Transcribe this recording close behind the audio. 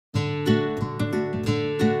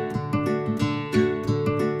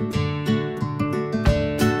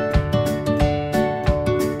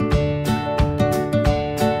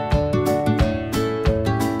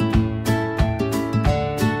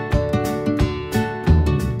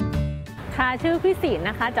ชื่อพี่ศิลป์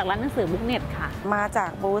นะคะจากร้านหนังสือบุ๊กเน็ตค่ะมาจา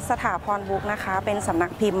กบูธสถาพรบุ๊กนะคะเป็นสำนั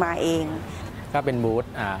กพิมพ์มาเองก็เป็นบูธ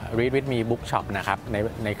Read with Me Book Shop นะครับ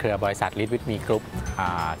ในเครือบริษัท Read with Me Group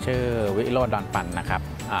ชื่อวิโรจน์ดอนปันนะครับ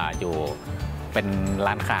อยู่เป็น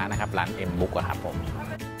ร้านค้านะครับร้าน M Book ครับผม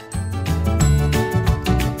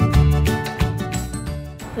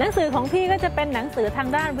หนังสือของพี่ก็จะเป็นหนังสือทาง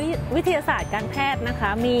ด้านวิทยาศาสตร์การแพทย์นะคะ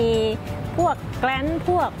มีพวกแกลน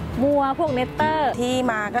พวกมัวพวกเนเตอร์ที่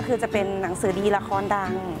มาก็คือจะเป็นหนังสือดีละครดั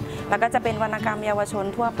งแล้วก็จะเป็นวรรณกรรมเยาวชน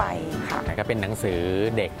ทั่วไปค่ะก็เป็นหนังสือ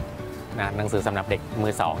เด็กนะหนังสือสำหรับเด็กมื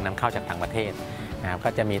อสองนำเข้าจากต่างประเทศนะครับก็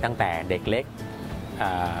จะมีตั้งแต่เด็กเล็ก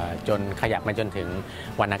จนขยับมาจนถึง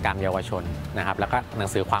วรรณกรรมเยาวชนนะครับแล้วก็หนัง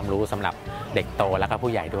สือความรู้สำหรับเด็กโตแล้วก็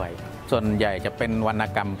ผู้ใหญ่ด้วยส่วนใหญ่จะเป็นวรรณ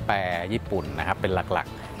กรรมแปลญี่ปุ่นนะครับเป็นหลัก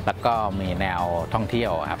ๆแล้วก็มีแนวท่องเที่ย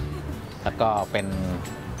วครับแล้วก็เป็น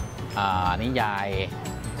นิยาย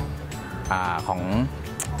ของ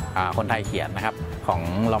คนไทยเขียนนะครับของ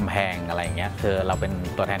ลำแพงอะไรอย่างเงี้ยคือเราเป็น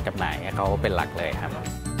ตัวแทนจำหน่ายเขาเป็นหลักเลยครับ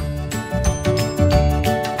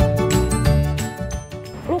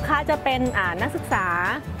ลูกค้าจะเป็นนักศึกษา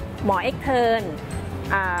หมอเอ็กเทิร์น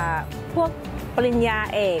พวกปริญญา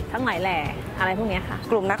เอกทั้งหลายแหล่อะไรพวกนี้ค่ะ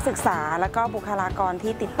กลุ่มนักศึกษาแล้วก็บุคลากร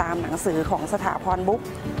ที่ติดตามหนังสือของสถาพรบุ๊ก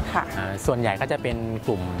ค่ะส่วนใหญ่ก็จะเป็นก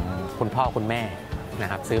ลุ่มคุณพ่อคุณแม่นะ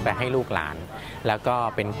ครับซื้อไปให้ลูกหลานแล้วก็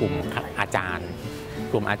เป็นกลุ่มอาจาร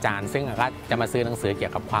ย์ซึ่งก็จะมาซื้อหนังสือเกี่ย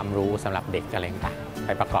วกับความรู้สำหรับเด็กอะไรต่างๆไป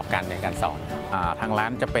ประกอบการในการสอนทางร้า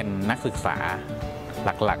นจะเป็นนักศึกษา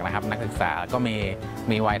หลักๆนะครับนักศึกษาก็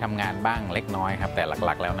มีวัยทำงานบ้างเล็กน้อยครับแต่ห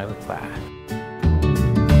ลักๆแล้วนักศึกษา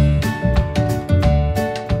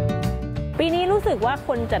ปีนี้รู้สึกว่าค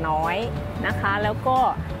นจะน้อยนะคะแล้วก็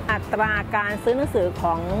อัตราการซื้อหนังสือข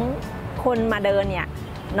องคนมาเดินเนี่ย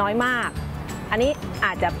น้อยมากอันนี้อ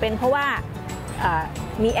าจจะเป็นเพราะว่า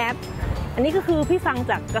มีแอปอันนี้ก็คือพี่ฟัง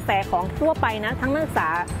จากกระแสของทั่วไปนะทั้งนักศึกษา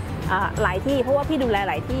หลายที่เพราะว่าพี่ดูแล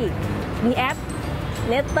หลายที่มีแอป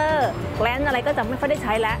เนเตอร์แกลนอะไรก็จะไม่ค่อยได้ใ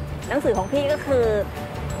ช้แล้วหนังสือของพี่ก็คือ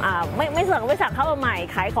ไม่สั่งเข้ามาใหม่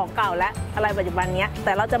ขายของเก่าและอะไรปัจจุบันนี้แ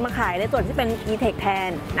ต่เราจะมาขายในส่วนที่เป็น e-tech แท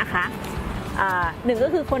นนะคะหนึ่งก็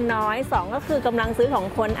คือคนน้อย2ก็คือกำลังซื้อของ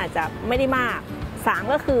คนอาจจะไม่ได้มาก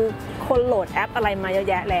3ก็คือคนโหลดแอปอะไรมาเยอะ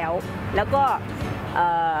แยะแล้วก็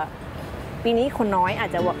ปีนี้คนน้อยอา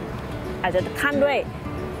จจะขั้นด้วย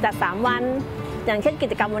จัด3วันอย่างเช่นกิ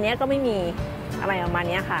จกรรมวันนี้ก็ไม่มีอะไรประมาณ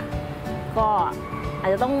นี้ค่ะก็อา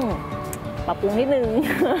จจะต้องปรับปรุงนิดนึง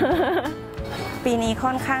ปีนี้ค่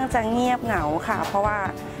อนข้างจะเงียบเหงาค่ะเพราะว่า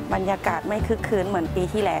บรรยากาศไม่คึกคืนเหมือนปี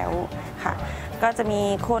ที่แล้วค่ะก็จะ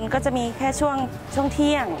มีแค่ช่วงเ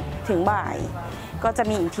ที่ยงถึงบ่ายก็จะ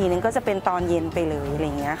มีอีกทีนึงก็จะเป็นตอนเย็นไปเลยอะไร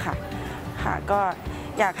เงี้ยค่ะก็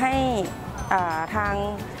อยากให้ทาง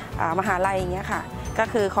มหาลัยอย่างเงี้ยค่ะก็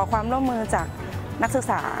คือขอความร่วมมือจากนักศึก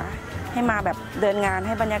ษาให้มาแบบเดินงานใ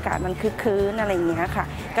ห้บรรยากาศมันคึกคืนอะไรอย่างเงี้ยค่ะ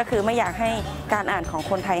ก็คือไม่อยากให้การอ่านของ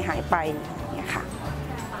คนไทยหายไปอย่างเงี้ยค่ะ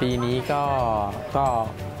ปีนี้ก็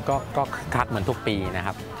คักเหมือนทุกปีนะค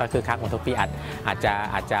รับก็คือคักเหมือนทุกปีอาจ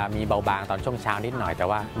จะมีเบาบางตอนช่วงเช้านิดหน่อยแต่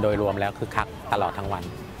ว่าโดยรวมแล้วคือคักตลอดทั้งวัน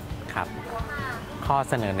ครับข้อ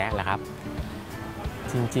เสนอแนะแหละครับ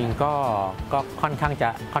จริงๆก็ค่อนข้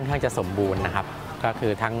างจะสมบูรณ์นะครับก็คื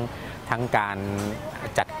อทั้งการ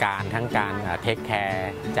จัดการทั้งการเทคแค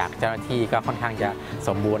ร์จากเจ้าหน้าที่ก็ค่อนข้างจะส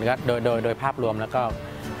มบูรณ์ก็โดยภาพรวมแล้วก็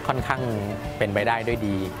ค่อนข้างเป็นไปได้ด้วย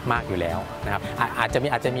ดีมากอยู่แล้วนะครับอาจจ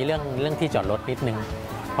ะมีเรื่องที่จอดรถนิดนึง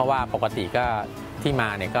เพราะว่าปกติก็ที่มา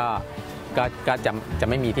เนี่ยก็จะ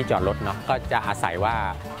ไม่มีที่จอดรถเนาะก็จะอาศัยว่า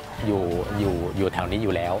อยู่แถวนี้อ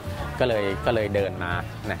ยู่แล้วก็เลยเดินมา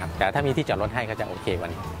นะครับแต่ถ้ามีที่จอดรถให้ก็จะโอเควั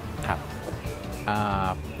นครับ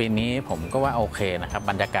ปีนี้ผมก็ว่าโอเคนะครับ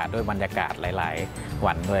บรรยากาศหลายๆ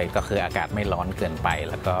วันด้วยก็คืออากาศไม่ร้อนเกินไป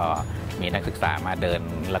แล้วก็มีนักศึกษามาเดิน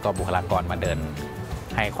แล้วก็บุคลากรมาเดิน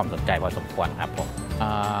ให้ความสนใจพอสมควรครับผม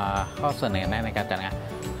ข้อเสนอแนะในการจัดงาน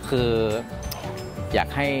คืออยาก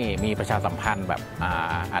ให้มีประชาสัมพันธ์แบบ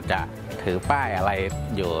อาจจะถือป้ายอะไร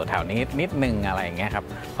อยู่แถวนี้นิดนึงอะไรอย่างเงี้ยครับ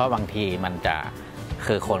เพราะบางทีมันจะ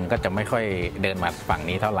คือคนก็จะไม่ค่อยเดินมาฝั่ง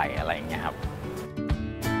นี้เท่าไหร่อะไรอย่างเงี้ยครับ